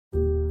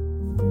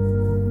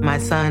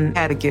son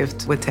had a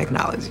gift with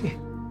technology.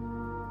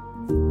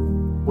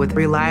 With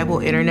reliable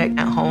internet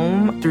at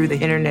home through the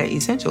Internet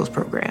Essentials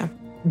program,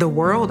 the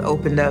world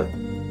opened up.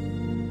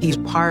 He's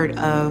part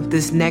of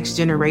this next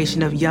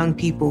generation of young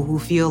people who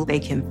feel they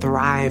can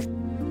thrive.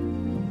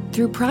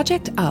 Through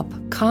Project UP,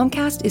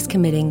 Comcast is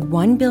committing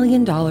 $1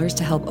 billion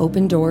to help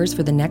open doors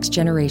for the next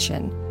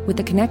generation with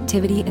the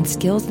connectivity and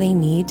skills they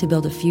need to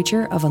build a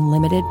future of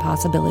unlimited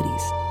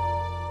possibilities.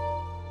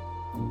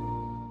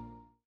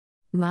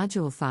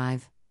 Module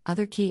 5,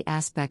 Other Key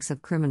Aspects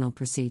of Criminal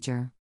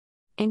Procedure.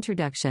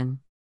 Introduction.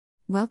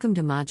 Welcome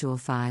to Module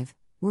 5,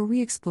 where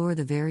we explore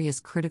the various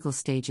critical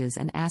stages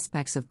and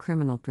aspects of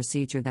criminal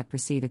procedure that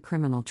precede a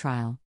criminal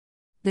trial.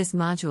 This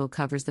module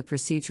covers the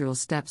procedural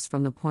steps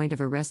from the point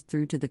of arrest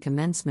through to the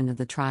commencement of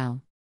the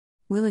trial.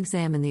 We'll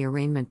examine the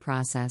arraignment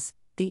process,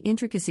 the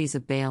intricacies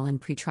of bail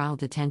and pretrial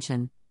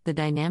detention, the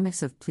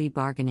dynamics of plea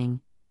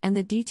bargaining, and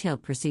the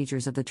detailed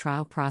procedures of the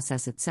trial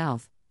process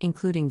itself,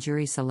 including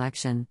jury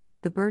selection,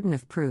 the burden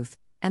of proof,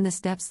 and the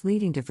steps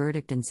leading to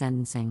verdict and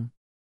sentencing.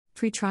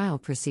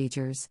 Pretrial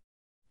procedures.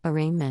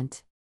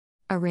 Arraignment.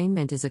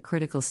 Arraignment is a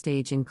critical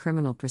stage in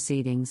criminal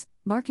proceedings,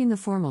 marking the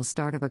formal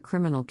start of a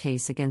criminal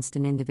case against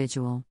an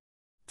individual.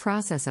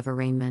 Process of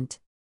arraignment.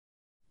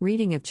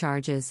 Reading of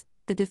charges.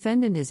 The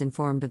defendant is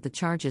informed of the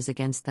charges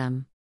against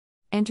them.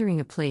 Entering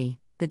a plea.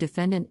 The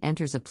defendant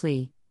enters a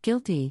plea,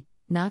 guilty,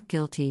 not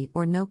guilty,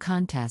 or no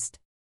contest.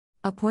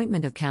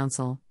 Appointment of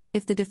counsel.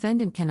 If the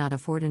defendant cannot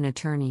afford an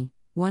attorney,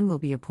 one will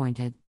be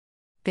appointed.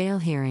 Bail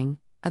hearing.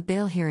 A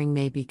bail hearing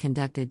may be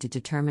conducted to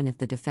determine if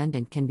the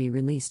defendant can be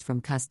released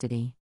from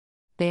custody.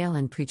 Bail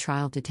and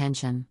Pretrial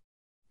Detention.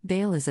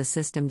 Bail is a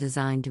system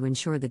designed to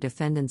ensure the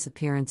defendant's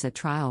appearance at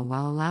trial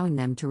while allowing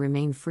them to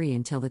remain free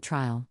until the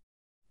trial.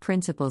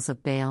 Principles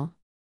of bail.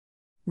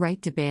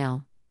 Right to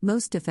bail.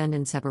 Most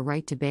defendants have a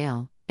right to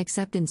bail,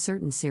 except in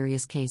certain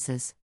serious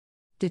cases.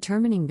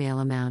 Determining bail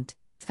amount.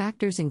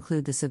 Factors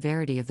include the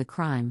severity of the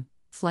crime,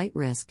 flight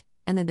risk,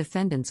 and the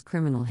defendant's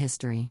criminal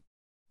history.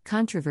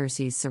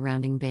 Controversies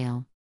surrounding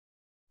bail.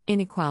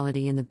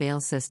 Inequality in the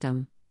bail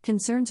system.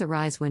 Concerns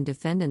arise when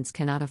defendants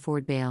cannot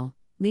afford bail,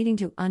 leading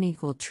to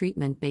unequal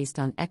treatment based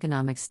on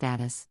economic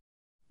status.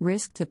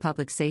 Risk to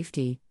public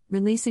safety.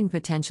 Releasing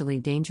potentially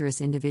dangerous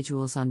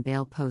individuals on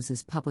bail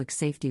poses public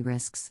safety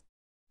risks.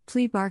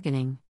 Plea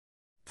bargaining.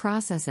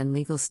 Process and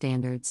legal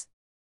standards.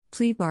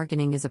 Plea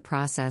bargaining is a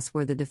process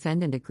where the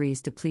defendant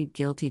agrees to plead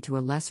guilty to a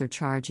lesser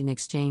charge in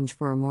exchange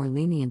for a more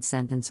lenient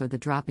sentence or the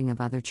dropping of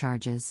other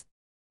charges.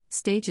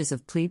 Stages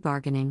of plea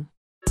bargaining.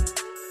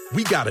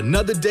 We got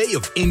another day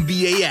of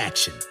NBA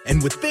action.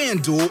 And with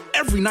FanDuel,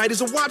 every night is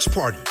a watch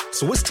party.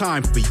 So it's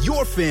time for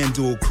your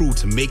FanDuel crew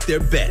to make their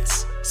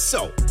bets.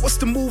 So, what's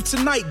the move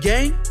tonight,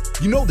 gang?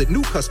 You know that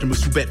new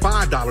customers who bet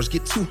 $5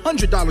 get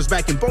 $200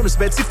 back in bonus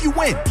bets if you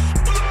win.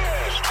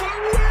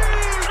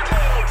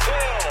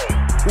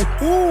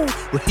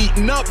 Woohoo! We're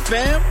heating up,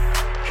 fam.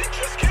 You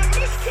just can't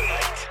miss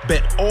tonight.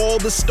 Bet all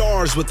the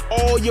stars with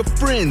all your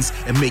friends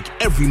and make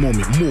every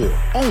moment more.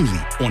 Only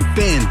on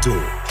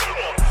FanDuel.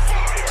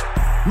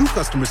 New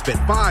customers bet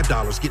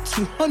 $5 get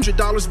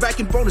 $200 back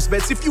in bonus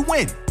bets if you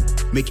win.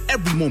 Make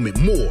every moment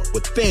more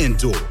with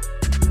FanDuel.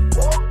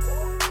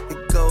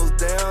 It goes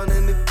down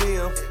in the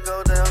DM.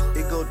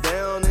 It go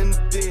down in the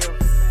DM.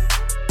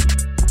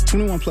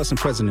 21 plus and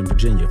present in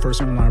Virginia.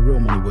 First online real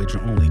money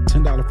wager only.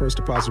 $10 first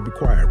deposit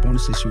required.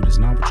 Bonus issued is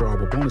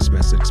non-withdrawable bonus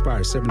vest that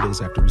expires 7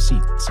 days after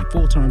receipt. See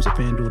full terms at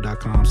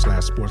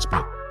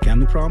FanDuel.com/sportsbook.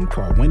 Gambling problem?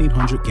 Call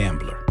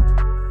 1-800-GAMBLER.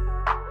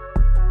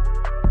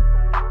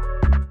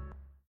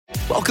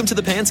 Welcome to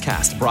the Pants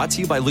Cast, brought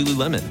to you by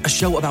Lululemon, a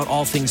show about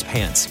all things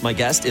pants. My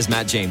guest is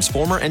Matt James,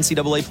 former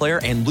NCAA player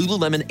and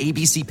Lululemon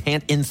ABC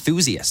pant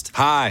enthusiast.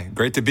 Hi,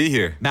 great to be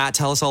here. Matt,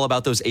 tell us all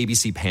about those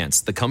ABC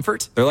pants. The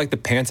comfort? They're like the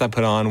pants I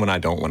put on when I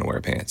don't want to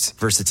wear pants.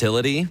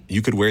 Versatility?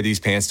 You could wear these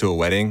pants to a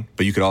wedding,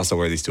 but you could also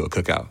wear these to a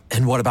cookout.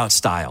 And what about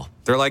style?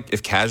 They're like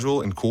if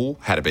casual and cool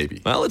had a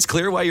baby. Well, it's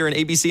clear why you're an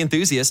ABC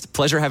enthusiast.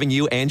 Pleasure having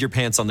you and your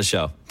pants on the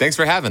show. Thanks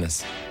for having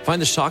us.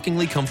 Find the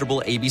shockingly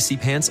comfortable ABC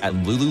pants at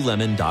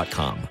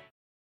Lululemon.com.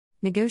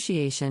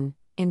 Negotiation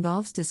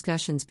involves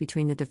discussions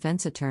between the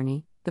defense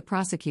attorney, the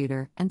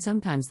prosecutor, and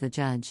sometimes the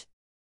judge.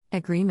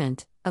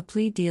 Agreement, a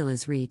plea deal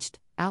is reached,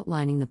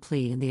 outlining the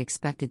plea and the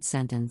expected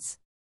sentence.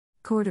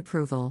 Court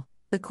approval,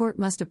 the court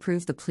must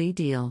approve the plea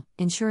deal,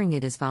 ensuring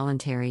it is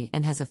voluntary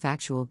and has a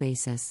factual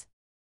basis.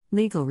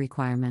 Legal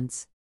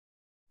requirements.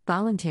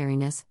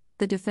 Voluntariness,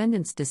 the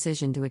defendant's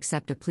decision to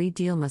accept a plea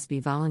deal must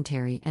be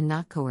voluntary and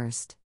not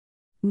coerced.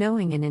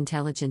 Knowing and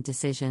intelligent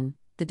decision,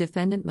 the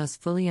defendant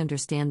must fully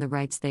understand the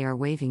rights they are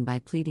waiving by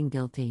pleading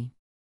guilty.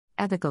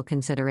 Ethical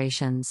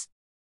considerations.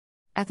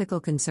 Ethical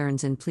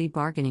concerns in plea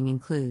bargaining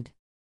include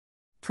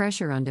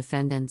pressure on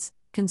defendants.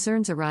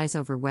 Concerns arise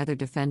over whether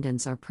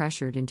defendants are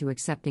pressured into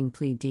accepting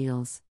plea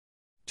deals.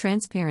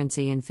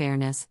 Transparency and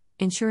fairness,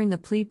 ensuring the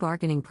plea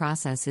bargaining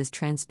process is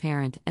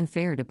transparent and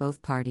fair to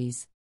both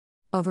parties.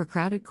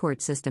 Overcrowded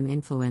court system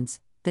influence,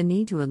 the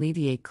need to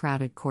alleviate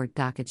crowded court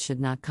dockets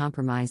should not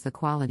compromise the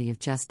quality of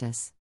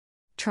justice.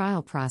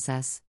 Trial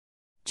process.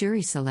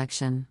 Jury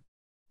selection.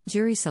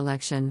 Jury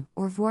selection,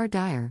 or voir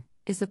dire,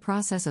 is the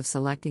process of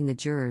selecting the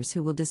jurors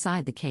who will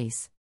decide the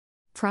case.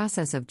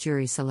 Process of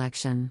jury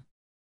selection.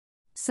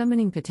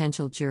 Summoning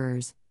potential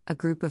jurors. A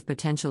group of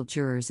potential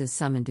jurors is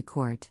summoned to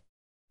court.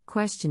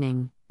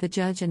 Questioning. The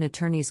judge and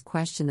attorneys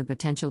question the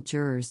potential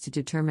jurors to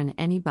determine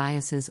any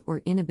biases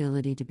or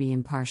inability to be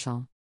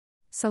impartial.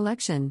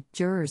 Selection.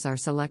 Jurors are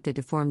selected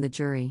to form the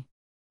jury.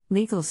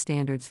 Legal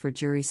standards for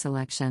jury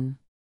selection.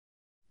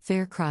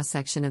 Fair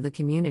cross-section of the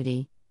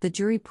community. The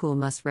jury pool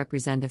must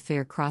represent a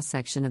fair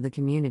cross-section of the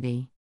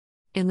community.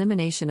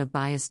 Elimination of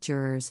biased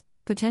jurors.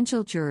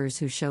 Potential jurors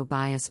who show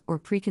bias or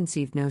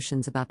preconceived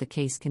notions about the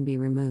case can be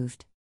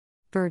removed.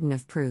 Burden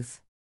of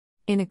proof.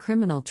 In a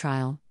criminal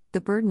trial, the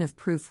burden of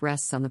proof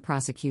rests on the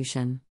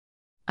prosecution.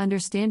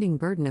 Understanding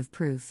burden of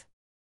proof.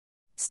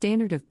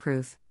 Standard of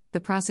proof. The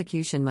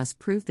prosecution must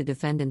prove the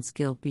defendant's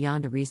guilt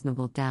beyond a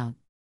reasonable doubt.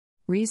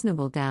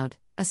 Reasonable doubt.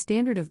 A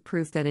standard of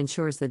proof that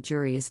ensures the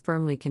jury is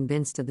firmly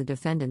convinced of the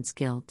defendant's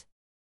guilt.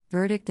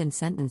 Verdict and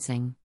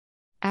sentencing.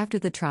 After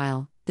the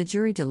trial, the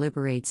jury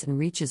deliberates and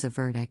reaches a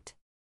verdict.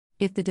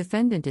 If the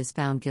defendant is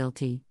found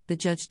guilty, the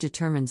judge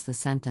determines the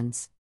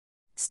sentence.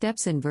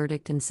 Steps in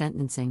verdict and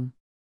sentencing.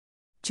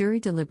 Jury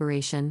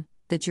deliberation.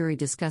 The jury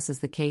discusses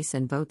the case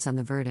and votes on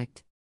the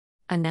verdict.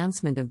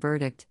 Announcement of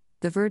verdict.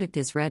 The verdict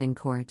is read in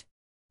court.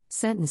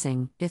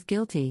 Sentencing. If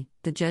guilty,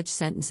 the judge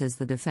sentences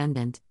the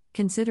defendant,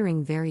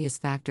 considering various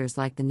factors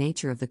like the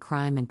nature of the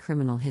crime and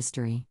criminal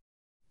history.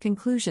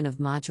 Conclusion of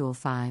Module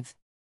 5.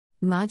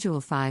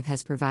 Module 5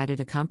 has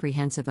provided a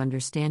comprehensive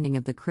understanding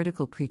of the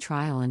critical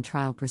pretrial and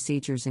trial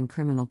procedures in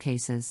criminal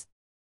cases.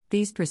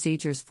 These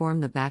procedures form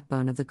the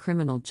backbone of the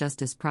criminal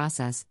justice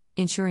process,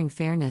 ensuring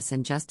fairness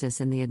and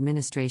justice in the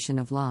administration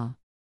of law.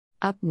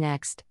 Up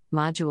next,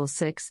 Module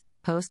 6,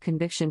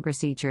 Post-Conviction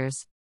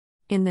Procedures.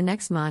 In the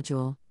next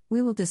module,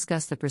 we will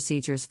discuss the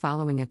procedures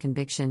following a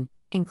conviction,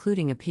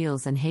 including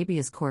appeals and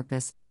habeas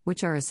corpus,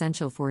 which are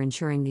essential for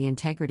ensuring the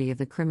integrity of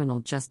the criminal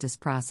justice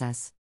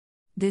process.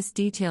 This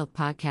detailed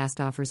podcast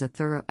offers a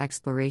thorough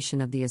exploration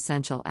of the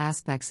essential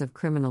aspects of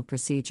criminal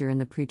procedure in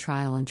the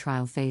pretrial and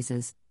trial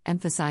phases,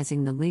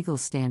 emphasizing the legal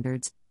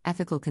standards,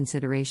 ethical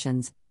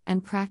considerations,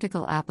 and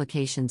practical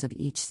applications of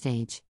each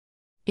stage.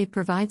 It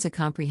provides a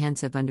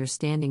comprehensive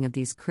understanding of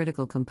these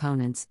critical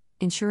components,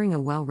 ensuring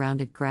a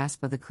well-rounded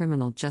grasp of the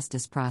criminal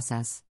justice process.